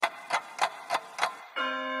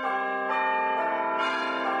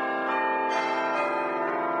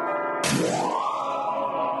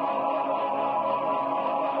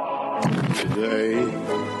Today,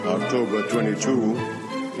 October 22,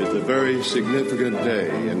 is a very significant day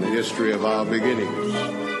in the history of our beginnings.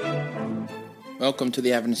 Welcome to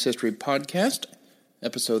the Adventist History Podcast,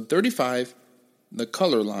 Episode 35, The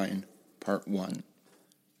Color Line, Part 1.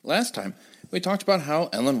 Last time, we talked about how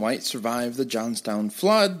Ellen White survived the Johnstown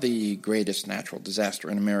flood, the greatest natural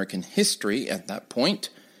disaster in American history at that point,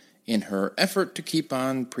 in her effort to keep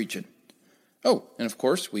on preaching. Oh, and of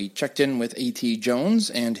course, we checked in with A.T.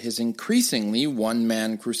 Jones and his increasingly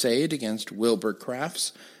one-man crusade against Wilbur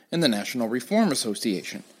Crafts and the National Reform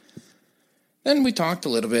Association. Then we talked a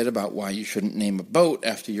little bit about why you shouldn't name a boat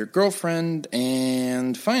after your girlfriend,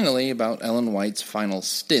 and finally about Ellen White's final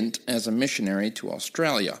stint as a missionary to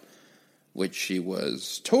Australia, which she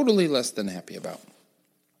was totally less than happy about.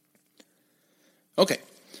 Okay.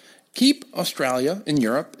 Keep Australia and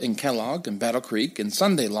Europe and Kellogg and Battle Creek and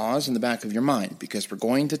Sunday laws in the back of your mind, because we're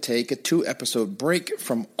going to take a 2-episode break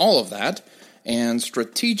from all of that and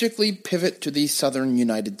strategically pivot to the southern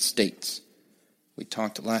United States. We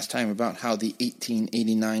talked last time about how the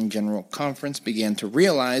 1889 General Conference began to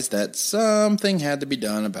realize that something had to be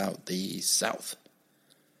done about the South.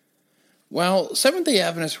 While Seventh-day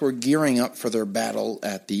Adventists were gearing up for their battle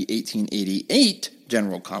at the 1888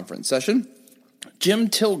 General Conference session, Jim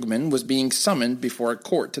Tilghman was being summoned before a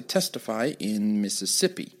court to testify in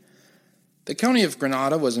Mississippi. The county of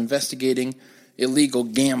Grenada was investigating illegal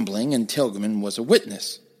gambling, and Tilghman was a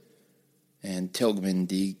witness. And Tilghman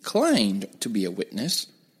declined to be a witness,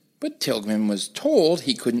 but Tilghman was told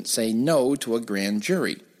he couldn't say no to a grand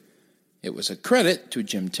jury. It was a credit to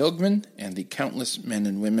Jim Tilghman and the countless men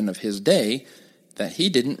and women of his day that he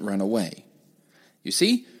didn't run away. You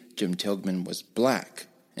see, Jim Tilghman was black,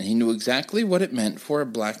 and he knew exactly what it meant for a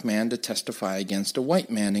black man to testify against a white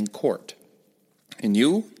man in court. He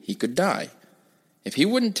knew he could die. If he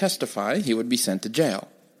wouldn't testify, he would be sent to jail.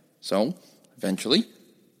 So, eventually,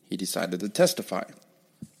 he decided to testify.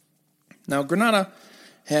 Now, Grenada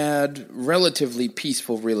had relatively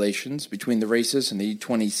peaceful relations between the races in the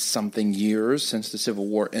 20-something years since the Civil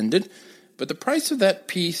War ended, but the price of that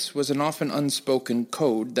peace was an often unspoken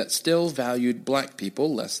code that still valued black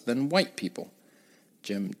people less than white people.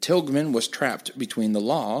 Jim Tilghman was trapped between the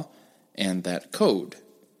law and that code,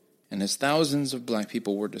 and as thousands of black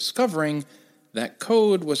people were discovering, that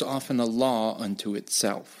code was often a law unto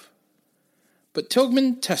itself. But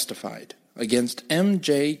Tilghman testified against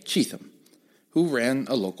M.J. Cheatham, who ran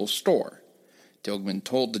a local store. Tilghman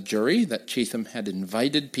told the jury that Cheatham had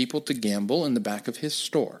invited people to gamble in the back of his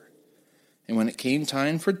store. And when it came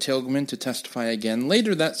time for Tilghman to testify again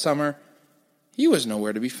later that summer, he was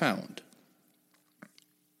nowhere to be found.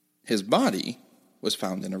 His body was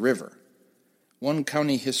found in a river. One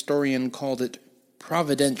county historian called it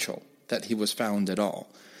providential that he was found at all.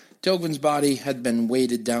 Tilghman's body had been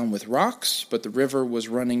weighted down with rocks, but the river was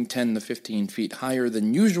running 10 to 15 feet higher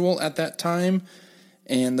than usual at that time,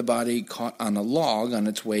 and the body caught on a log on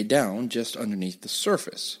its way down just underneath the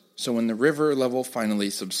surface. So when the river level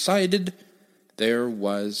finally subsided, there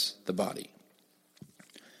was the body.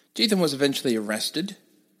 Cheatham was eventually arrested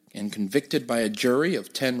and convicted by a jury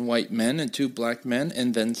of 10 white men and 2 black men,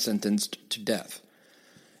 and then sentenced to death.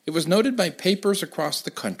 It was noted by papers across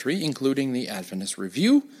the country, including the Adventist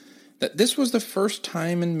Review, that this was the first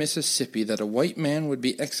time in Mississippi that a white man would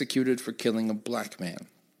be executed for killing a black man.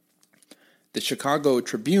 The Chicago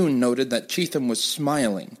Tribune noted that Cheatham was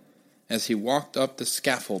smiling as he walked up the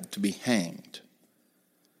scaffold to be hanged.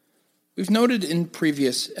 We've noted in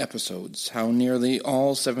previous episodes how nearly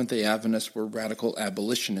all Seventh-day Adventists were radical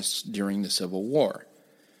abolitionists during the Civil War.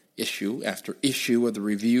 Issue after issue of the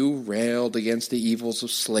Review railed against the evils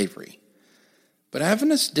of slavery. But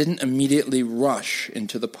Adventists didn't immediately rush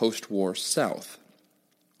into the post-war South.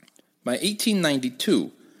 By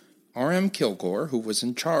 1892, R.M. Kilgore, who was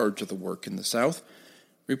in charge of the work in the South,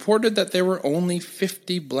 reported that there were only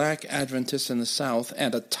 50 black Adventists in the South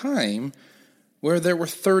at a time where there were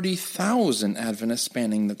 30,000 Adventists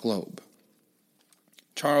spanning the globe.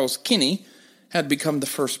 Charles Kinney had become the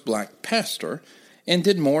first black pastor and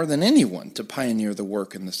did more than anyone to pioneer the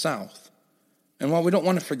work in the South. And while we don't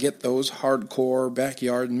want to forget those hardcore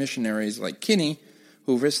backyard missionaries like Kinney,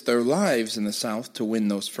 who risked their lives in the South to win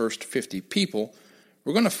those first 50 people,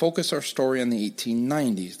 we're going to focus our story on the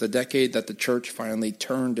 1890s, the decade that the church finally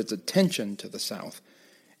turned its attention to the South,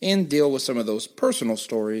 and deal with some of those personal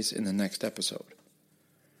stories in the next episode.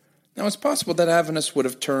 Now, it's possible that Adventists would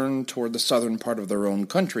have turned toward the southern part of their own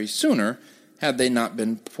country sooner had they not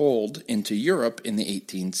been pulled into Europe in the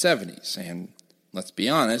 1870s, and, let's be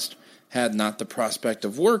honest, had not the prospect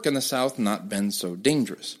of work in the South not been so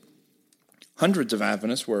dangerous. Hundreds of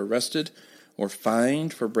Adventists were arrested or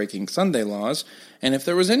fined for breaking Sunday laws, and if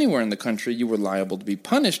there was anywhere in the country you were liable to be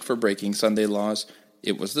punished for breaking Sunday laws,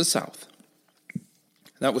 it was the South.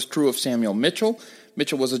 That was true of Samuel Mitchell.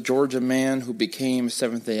 Mitchell was a Georgia man who became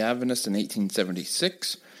Seventh-day Adventist in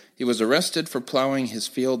 1876. He was arrested for plowing his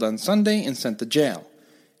field on Sunday and sent to jail.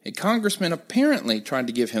 A congressman apparently tried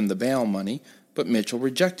to give him the bail money, but Mitchell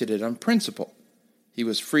rejected it on principle. He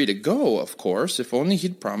was free to go, of course, if only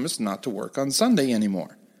he'd promised not to work on Sunday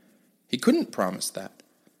anymore. He couldn't promise that,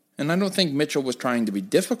 and I don't think Mitchell was trying to be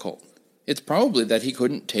difficult. It's probably that he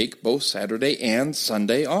couldn't take both Saturday and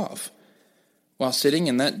Sunday off. While sitting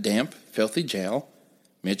in that damp, filthy jail,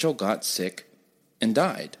 Mitchell got sick and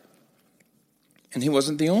died. And he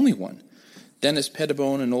wasn't the only one. Dennis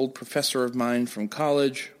Pettibone, an old professor of mine from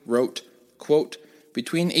college, wrote, quote,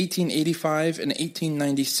 "Between 1885 and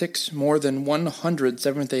 1896, more than 100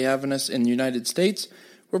 Seventh-day Adventists in the United States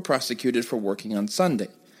were prosecuted for working on Sunday.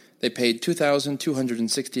 They paid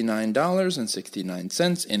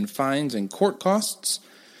 $2,269.69 in fines and court costs,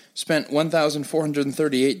 spent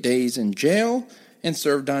 1,438 days in jail, and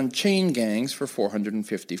served on chain gangs for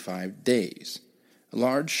 455 days. A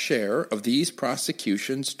large share of these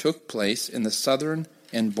prosecutions took place in the southern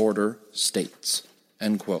and border states."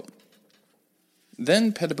 End quote.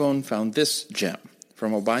 Then Pettibone found this gem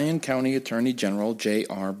from Obion County Attorney General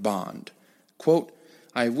J.R. Bond. Quote,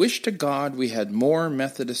 "I wish to God we had more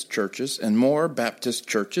Methodist churches and more Baptist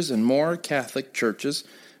churches and more Catholic churches,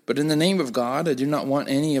 but in the name of God I do not want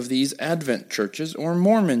any of these Advent churches or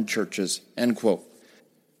Mormon churches." End quote.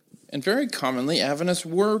 And very commonly, Adventists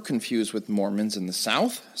were confused with Mormons in the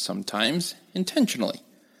South, sometimes intentionally.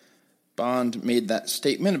 Bond made that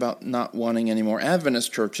statement about not wanting any more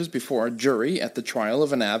Adventist churches before a jury at the trial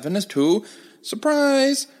of an Adventist who,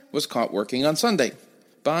 surprise, was caught working on Sunday.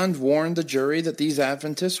 Bond warned the jury that these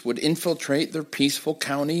Adventists would infiltrate their peaceful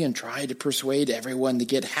county and try to persuade everyone to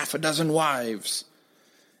get half a dozen wives.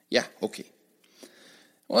 Yeah, okay.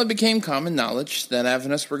 Well, it became common knowledge that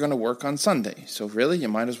Adventists were going to work on Sunday, so really you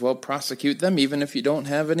might as well prosecute them even if you don't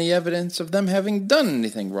have any evidence of them having done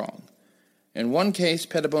anything wrong. In one case,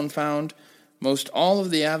 Pettibone found most all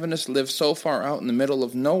of the Adventists live so far out in the middle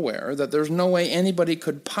of nowhere that there's no way anybody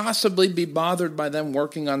could possibly be bothered by them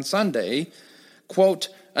working on Sunday, quote,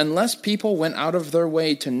 "unless people went out of their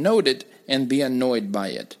way to note it and be annoyed by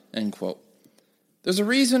it," end quote. There's a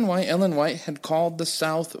reason why Ellen White had called the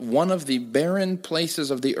South one of the barren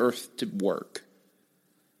places of the earth to work.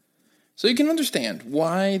 So you can understand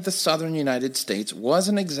why the southern United States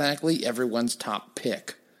wasn't exactly everyone's top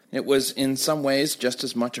pick. It was in some ways just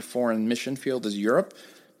as much a foreign mission field as Europe.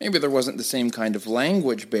 Maybe there wasn't the same kind of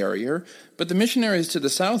language barrier, but the missionaries to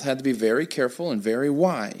the South had to be very careful and very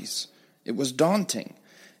wise. It was daunting.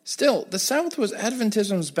 Still, the South was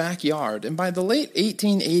Adventism's backyard, and by the late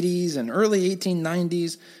 1880s and early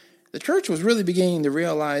 1890s, the church was really beginning to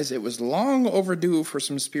realize it was long overdue for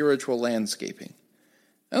some spiritual landscaping.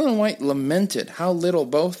 Ellen White lamented how little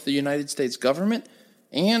both the United States government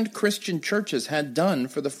and Christian churches had done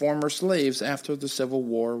for the former slaves after the Civil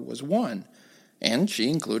War was won, and she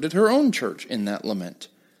included her own church in that lament.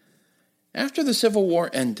 After the Civil War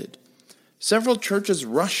ended, several churches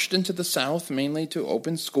rushed into the South, mainly to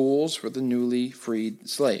open schools for the newly freed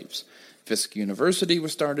slaves. Fisk University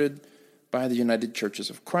was started by the United Churches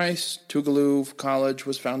of Christ. Tougaloo College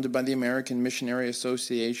was founded by the American Missionary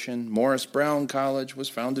Association. Morris Brown College was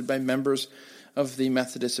founded by members of the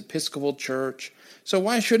Methodist Episcopal Church. So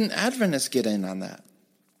why shouldn't Adventists get in on that?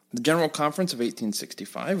 The General Conference of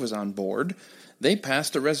 1865 was on board. They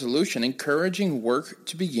passed a resolution encouraging work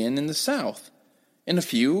to begin in the South, and a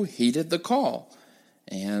few heeded the call,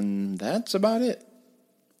 and that's about it.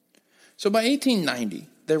 So by 1890,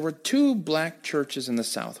 there were two black churches in the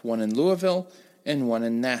South, one in Louisville and one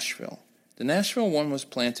in Nashville. The Nashville one was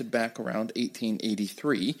planted back around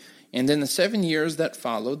 1883, and in the 7 years that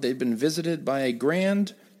followed, they'd been visited by a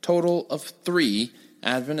grand total of 3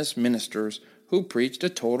 Adventist ministers who preached a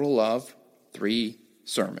total of 3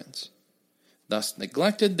 sermons. Thus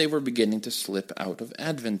neglected, they were beginning to slip out of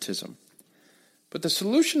Adventism. But the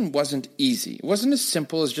solution wasn't easy. It wasn't as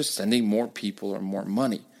simple as just sending more people or more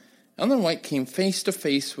money. Ellen White came face to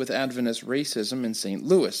face with Adventist racism in St.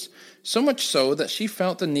 Louis, so much so that she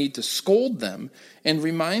felt the need to scold them and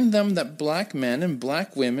remind them that black men and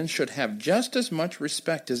black women should have just as much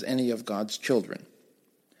respect as any of God's children.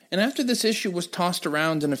 And after this issue was tossed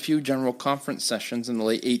around in a few General Conference sessions in the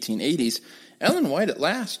late 1880s, Ellen White at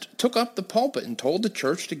last took up the pulpit and told the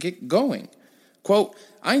church to get going. Quote,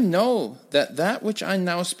 "I know that which I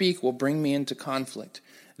now speak will bring me into conflict.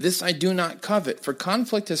 This I do not covet, for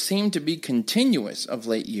conflict has seemed to be continuous of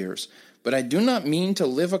late years. But I do not mean to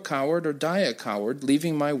live a coward or die a coward,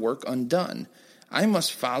 leaving my work undone. I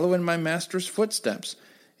must follow in my master's footsteps.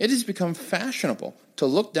 It has become fashionable to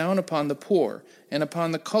look down upon the poor, and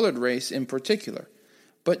upon the colored race in particular.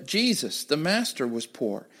 But Jesus, the Master, was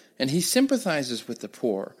poor, and he sympathizes with the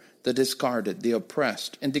poor, the discarded, the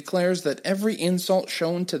oppressed, and declares that every insult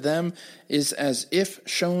shown to them is as if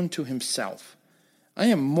shown to himself. I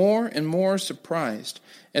am more and more surprised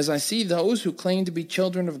as I see those who claim to be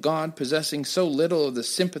children of God possessing so little of the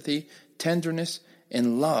sympathy, tenderness,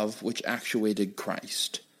 and love which actuated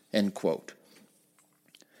Christ." End quote.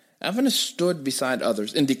 Adventists stood beside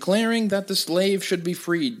others in declaring that the slave should be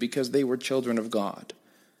freed because they were children of God.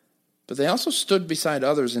 But they also stood beside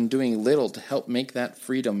others in doing little to help make that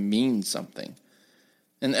freedom mean something.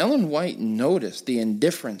 And Ellen White noticed the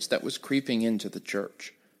indifference that was creeping into the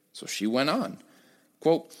church. So she went on,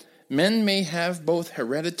 quote, "Men may have both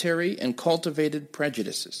hereditary and cultivated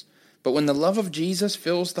prejudices, but when the love of Jesus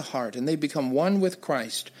fills the heart and they become one with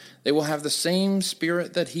Christ, they will have the same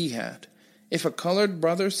spirit that he had. If a colored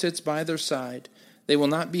brother sits by their side, they will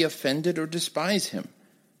not be offended or despise him.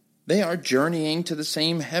 They are journeying to the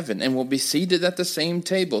same heaven and will be seated at the same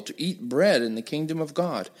table to eat bread in the kingdom of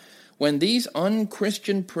God. When these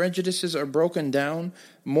unchristian prejudices are broken down,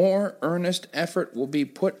 more earnest effort will be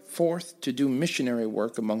put forth to do missionary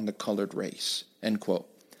work among the colored race." End quote.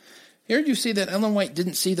 Here you see that Ellen White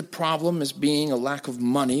didn't see the problem as being a lack of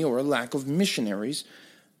money or a lack of missionaries,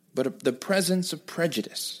 but the presence of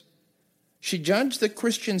prejudice. She judged the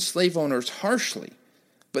Christian slave owners harshly,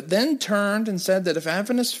 but then turned and said that if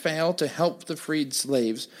Adventists fail to help the freed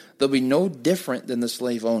slaves, they'll be no different than the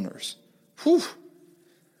slave owners. Whew!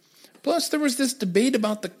 Plus, there was this debate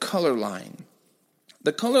about the color line.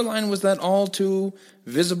 The color line was that all too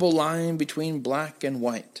visible line between black and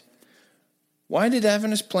white. Why did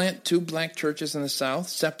Adventists plant 2 black churches in the South,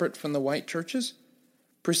 separate from the white churches?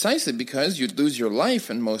 Precisely because you'd lose your life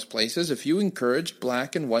in most places if you encouraged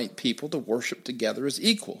black and white people to worship together as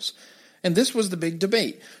equals. And this was the big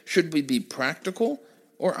debate. Should we be practical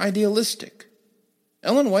or idealistic?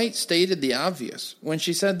 Ellen White stated the obvious when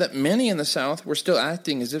she said that many in the South were still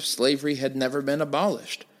acting as if slavery had never been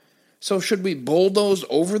abolished. So should we bulldoze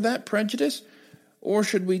over that prejudice, or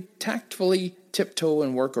should we tactfully tiptoe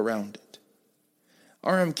and work around it?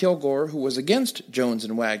 R.M. Kilgore, who was against Jones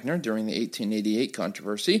and Wagner during the 1888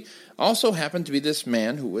 controversy, also happened to be this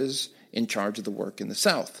man who was in charge of the work in the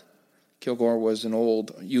South. Kilgore was an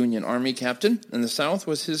old Union Army captain, and the South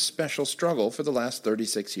was his special struggle for the last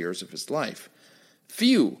 36 years of his life.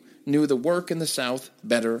 Few knew the work in the South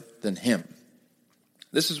better than him.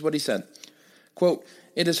 This is what he said, quote,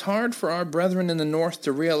 "It is hard for our brethren in the North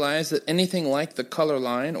to realize that anything like the color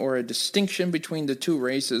line or a distinction between the 2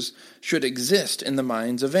 races should exist in the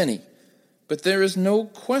minds of any. But there is no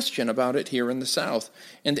question about it here in the South,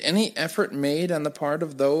 and any effort made on the part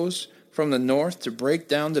of those from the North to break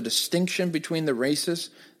down the distinction between the races,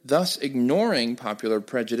 thus ignoring popular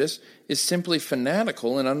prejudice, is simply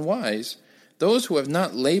fanatical and unwise. Those who have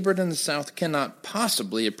not labored in the South cannot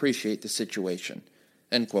possibly appreciate the situation."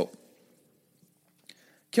 End quote.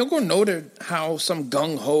 Kilgore noted how some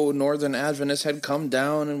gung-ho Northern Adventists had come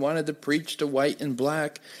down and wanted to preach to white and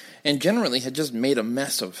black, and generally had just made a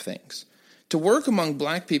mess of things. To work among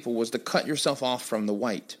black people was to cut yourself off from the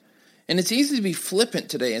white. And it's easy to be flippant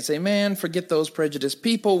today and say, man, forget those prejudiced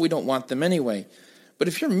people, we don't want them anyway. But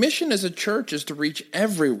if your mission as a church is to reach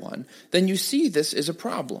everyone, then you see this as a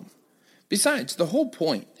problem. Besides, the whole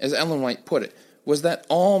point, as Ellen White put it, was that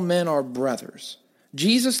all men are brothers.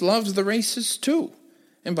 Jesus loves the racists too.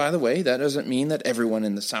 And by the way, that doesn't mean that everyone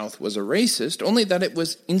in the South was a racist, only that it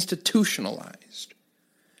was institutionalized.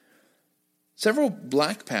 Several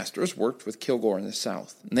black pastors worked with Kilgore in the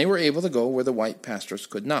South, and they were able to go where the white pastors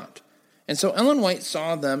could not. And so Ellen White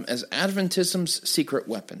saw them as Adventism's secret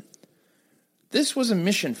weapon. This was a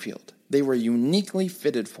mission field they were uniquely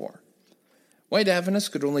fitted for. White Adventists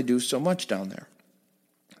could only do so much down there.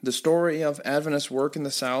 The story of Adventist work in the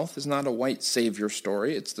South is not a white savior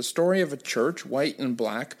story. It's the story of a church, white and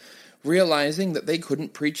black, realizing that they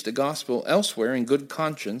couldn't preach the gospel elsewhere in good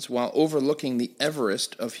conscience while overlooking the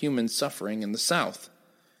Everest of human suffering in the South.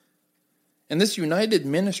 And this united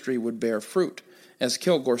ministry would bear fruit. As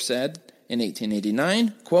Kilgore said in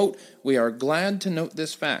 1889, quote, "We are glad to note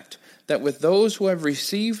this fact, that with those who have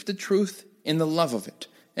received the truth in the love of it,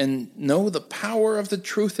 and know the power of the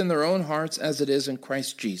truth in their own hearts as it is in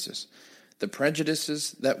Christ Jesus, the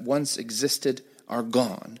prejudices that once existed are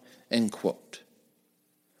gone," end quote.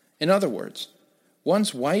 In other words,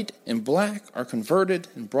 once white and black are converted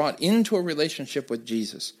and brought into a relationship with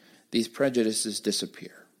Jesus, these prejudices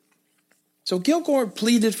disappear. So Kilgore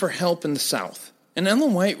pleaded for help in the South, and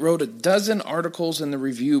Ellen White wrote a dozen articles in the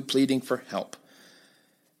Review pleading for help.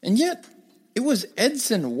 And yet, it was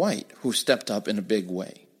Edson White who stepped up in a big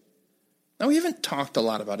way. Now, we haven't talked a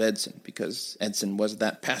lot about Edson, because Edson was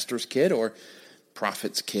that pastor's kid, or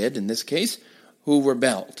prophet's kid in this case, who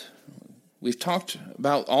rebelled. We've talked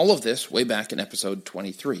about all of this way back in episode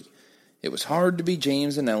 23. It was hard to be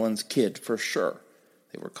James and Ellen's kid, for sure.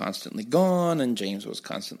 They were constantly gone, and James was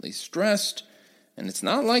constantly stressed, and it's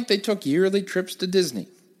not like they took yearly trips to Disney.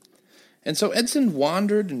 And so Edson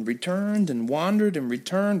wandered and returned and wandered and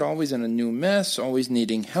returned, always in a new mess, always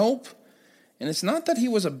needing help. And it's not that he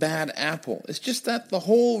was a bad apple. It's just that the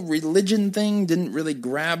whole religion thing didn't really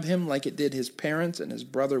grab him like it did his parents and his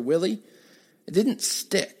brother Willie. It didn't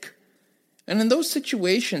stick. And in those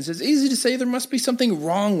situations, it's easy to say there must be something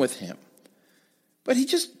wrong with him. But he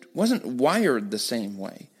just wasn't wired the same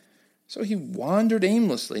way. So he wandered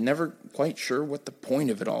aimlessly, never quite sure what the point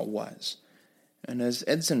of it all was. And as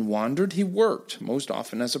Edson wandered, he worked, most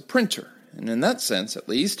often as a printer. And in that sense, at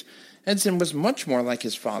least, Edson was much more like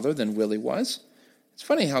his father than Willie was. It's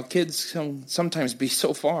funny how kids can sometimes be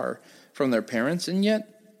so far from their parents, and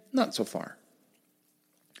yet not so far.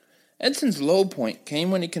 Edson's low point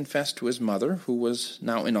came when he confessed to his mother, who was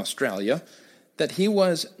now in Australia, that he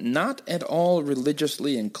was not at all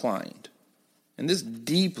religiously inclined. And this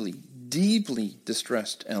deeply, deeply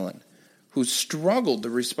distressed Ellen, who struggled to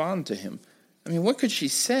respond to him. I mean, what could she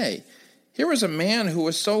say? Here was a man who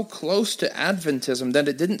was so close to Adventism that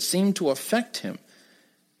it didn't seem to affect him.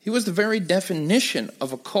 He was the very definition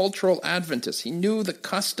of a cultural Adventist. He knew the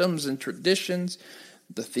customs and traditions,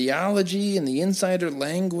 the theology and the insider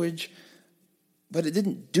language, but it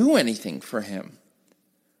didn't do anything for him.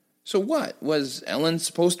 So what? Was Ellen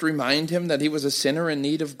supposed to remind him that he was a sinner in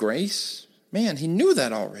need of grace? Man, he knew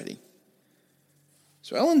that already.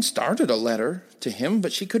 So Ellen started a letter to him,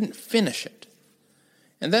 but she couldn't finish it.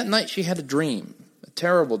 And that night she had a dream, a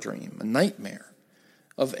terrible dream, a nightmare,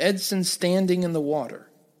 of Edson standing in the water.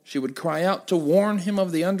 She would cry out to warn him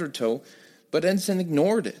of the undertow, but Edson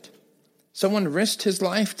ignored it. Someone risked his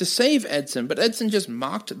life to save Edson, but Edson just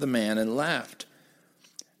mocked the man and laughed.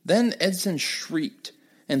 Then Edson shrieked,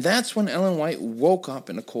 and that's when Ellen White woke up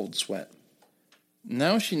in a cold sweat.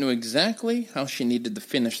 Now she knew exactly how she needed to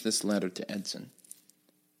finish this letter to Edson.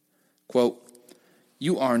 Quote,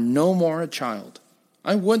 "You are no more a child.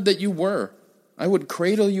 I would that you were. I would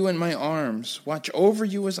cradle you in my arms, watch over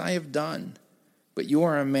you as I have done. But you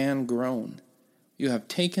are a man grown. You have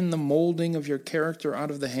taken the molding of your character out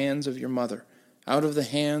of the hands of your mother, out of the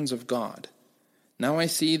hands of God. Now I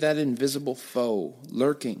see that invisible foe,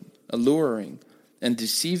 lurking, alluring, and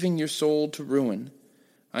deceiving your soul to ruin.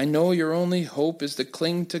 I know your only hope is to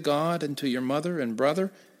cling to God and to your mother and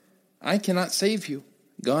brother. I cannot save you.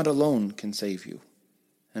 God alone can save you."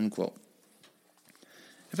 End quote.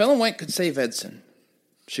 If Ellen White could save Edson,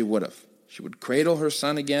 she would have. She would cradle her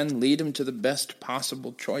son again, lead him to the best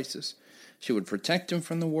possible choices. She would protect him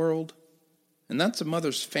from the world. And that's a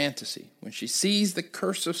mother's fantasy. When she sees the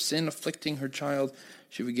curse of sin afflicting her child,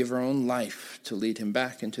 she would give her own life to lead him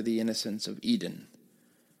back into the innocence of Eden.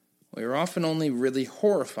 We are often only really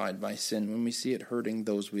horrified by sin when we see it hurting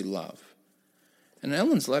those we love. And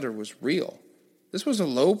Ellen's letter was real. This was a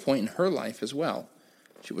low point in her life as well.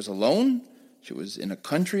 She was alone. She was in a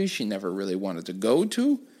country she never really wanted to go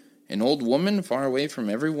to, an old woman far away from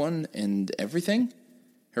everyone and everything.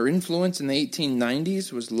 Her influence in the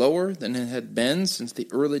 1890s was lower than it had been since the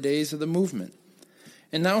early days of the movement.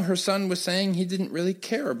 And now her son was saying he didn't really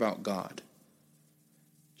care about God.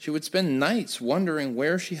 She would spend nights wondering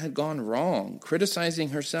where she had gone wrong, criticizing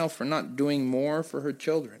herself for not doing more for her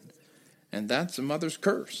children. And that's a mother's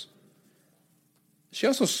curse. She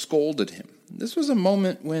also scolded him. This was a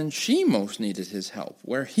moment when she most needed his help,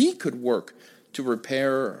 where he could work to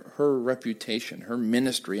repair her reputation, her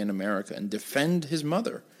ministry in America, and defend his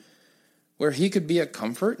mother, where he could be a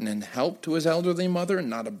comfort and help to his elderly mother and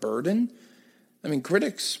not a burden. I mean,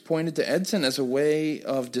 critics pointed to Edson as a way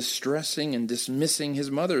of distressing and dismissing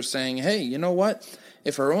his mother, saying, hey, you know what?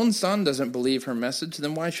 If her own son doesn't believe her message,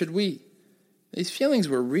 then why should we? These feelings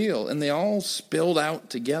were real, and they all spilled out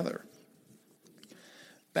together.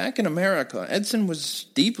 Back in America, Edson was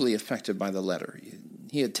deeply affected by the letter.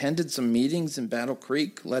 He attended some meetings in Battle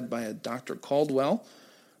Creek led by a Dr. Caldwell,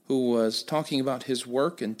 who was talking about his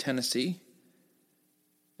work in Tennessee.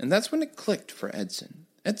 And that's when it clicked for Edson.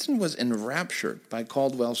 Edson was enraptured by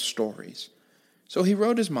Caldwell's stories. So he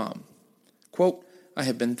wrote his mom, quote, I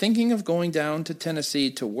have been thinking of going down to Tennessee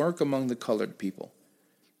to work among the colored people.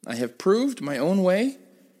 I have proved my own way,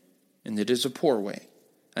 and it is a poor way.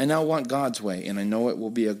 I now want God's way, and I know it will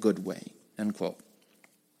be a good way. end quote.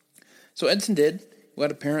 So Edson did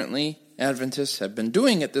what apparently Adventists have been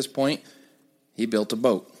doing at this point. He built a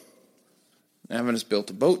boat. Adventists built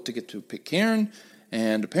a boat to get to Pitcairn,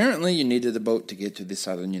 and apparently you needed a boat to get to the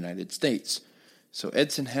southern United States. So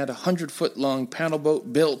Edson had a 100-foot-long paddle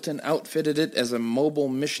boat built and outfitted it as a mobile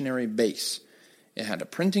missionary base. It had a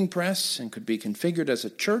printing press and could be configured as a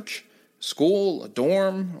church, school, a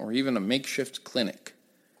dorm, or even a makeshift clinic.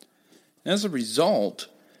 As a result,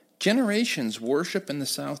 generations worship in the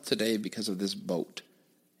South today because of this boat.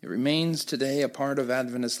 It remains today a part of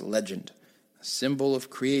Adventist legend, a symbol of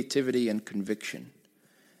creativity and conviction.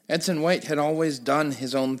 Edson White had always done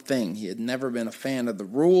his own thing. He had never been a fan of the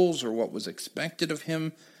rules or what was expected of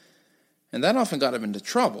him, and that often got him into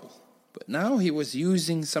trouble. But now he was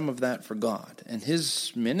using some of that for God, and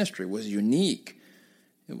his ministry was unique.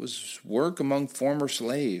 It was work among former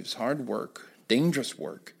slaves, hard work, dangerous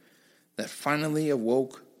work, that finally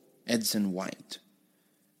awoke Edson White.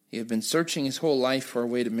 He had been searching his whole life for a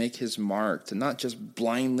way to make his mark, to not just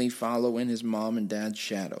blindly follow in his mom and dad's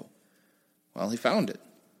shadow. Well, he found it.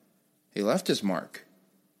 He left his mark.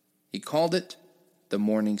 He called it the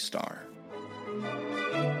Morning Star.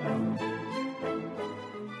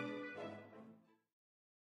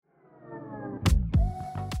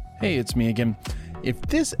 Hey, it's me again. If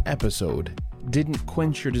this episode didn't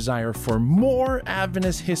quench your desire for more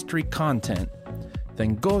Adventist history content,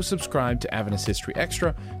 then go subscribe to Adventist History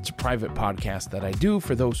Extra. It's a private podcast that I do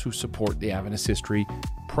for those who support the Adventist History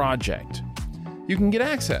Project. You can get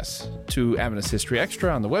access to Adventist History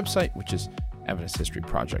Extra on the website, which is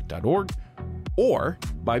AdventistHistoryProject.org, or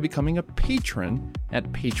by becoming a patron at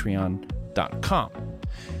patreon.com.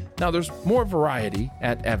 Now, there's more variety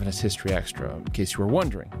at Adventist History Extra, in case you were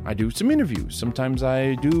wondering. I do some interviews. Sometimes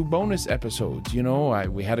I do bonus episodes.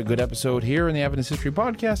 We had a good episode here in the Adventist History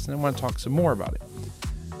Podcast, and I want to talk some more about it.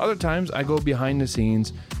 Other times, I go behind the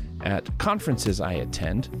scenes at conferences I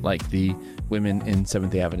attend, like the Women in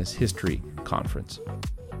Seventh-day Adventist History Conference.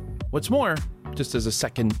 What's more, just as a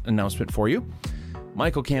second announcement for you,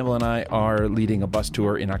 Michael Campbell and I are leading a bus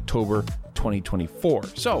tour in October 2024.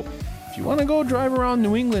 So, if you want to go drive around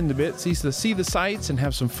New England a bit, see the sights and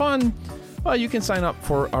have some fun, well, you can sign up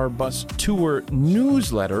for our bus tour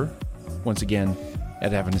newsletter, once again,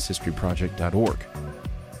 at AdventistHistoryProject.org.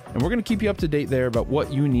 And we're going to keep you up to date there about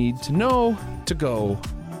what you need to know to go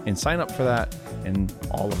and sign up for that and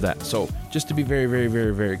all of that. So just to be very, very,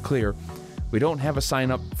 very, very clear, we don't have a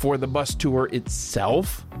sign up for the bus tour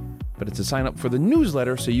itself, but it's a sign up for the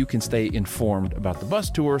newsletter so you can stay informed about the bus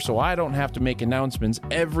tour, so I don't have to make announcements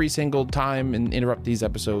every single time and interrupt these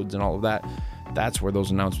episodes and all of that. That's where those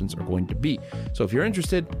announcements are going to be. So if you're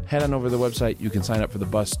interested, head on over to the website. You can sign up for the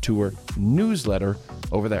bus tour newsletter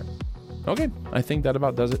over there. Okay, I think that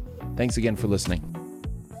about does it. Thanks again for listening.